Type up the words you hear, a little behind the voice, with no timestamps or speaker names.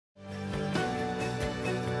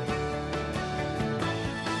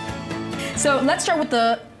So let's start with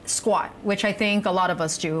the squat, which I think a lot of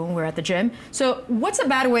us do when we're at the gym. So what's a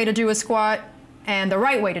bad way to do a squat and the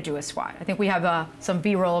right way to do a squat? I think we have some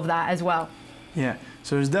B-roll of that as well. Yeah,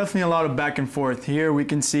 so there's definitely a lot of back and forth. Here we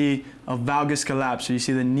can see a valgus collapse. So you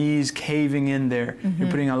see the knees caving in there. You're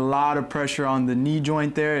putting a lot of pressure on the knee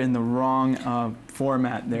joint there in the wrong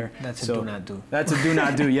format there. That's a do not do. That's a do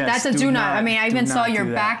not do, yes. That's a do not. I mean, I even saw your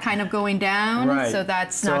back kind of going down, right. So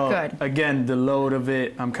that's not good. Again, the load of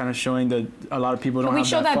it, I'm kind of showing that a lot of people don't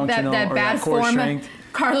have that functional that or bad that core form? strength.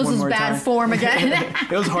 Carlos's bad form again.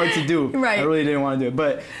 It was hard to do. Right. I really didn't want to do it.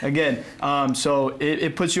 But again, so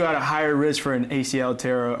it puts you at a higher risk for an ACL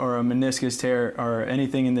tear or a meniscus tear or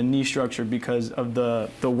anything in the knee structure because of the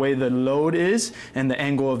way the load is and the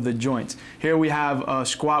angle of the joints. Here we have a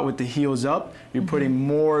squat with the heels up. You're putting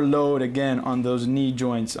more load again on those knee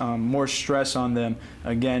joints, more stress on them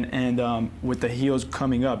again, and with the heels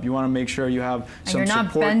coming up. You want to make sure you have some support there. And you're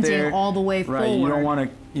not bending all the way forward. Right. You don't want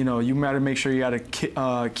to. You got to make sure you got to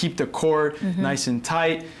keep the core nice and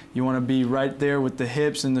tight. You want to be right there with the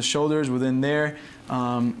hips and the shoulders within there.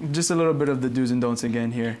 Just a little bit of the do's and don'ts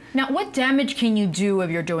again here. Now, what damage can you do if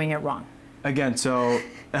you're doing it wrong? Again, so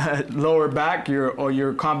lower back,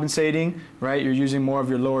 you're compensating, right? You're using more of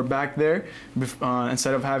your lower back there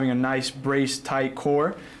instead of having a nice braced tight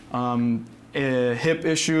core. Hip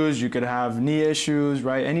issues, you could have knee issues,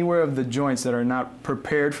 right? Anywhere of the joints that are not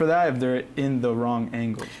prepared for that if they're in the wrong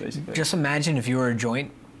angles, basically. Just imagine if you were a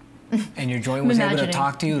joint and your joint was able to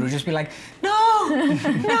talk to you. It would just be like, no, no, not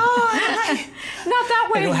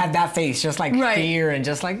that way. It'll have that face, just like fear and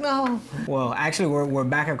just like, no. Well, actually, we're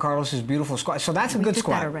back at Carlos's beautiful squat. So that's a good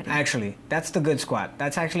squat, actually. That's the good squat.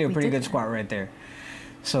 That's actually a pretty good squat right there.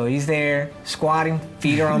 So he's there, squatting,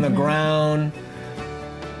 feet are on the ground.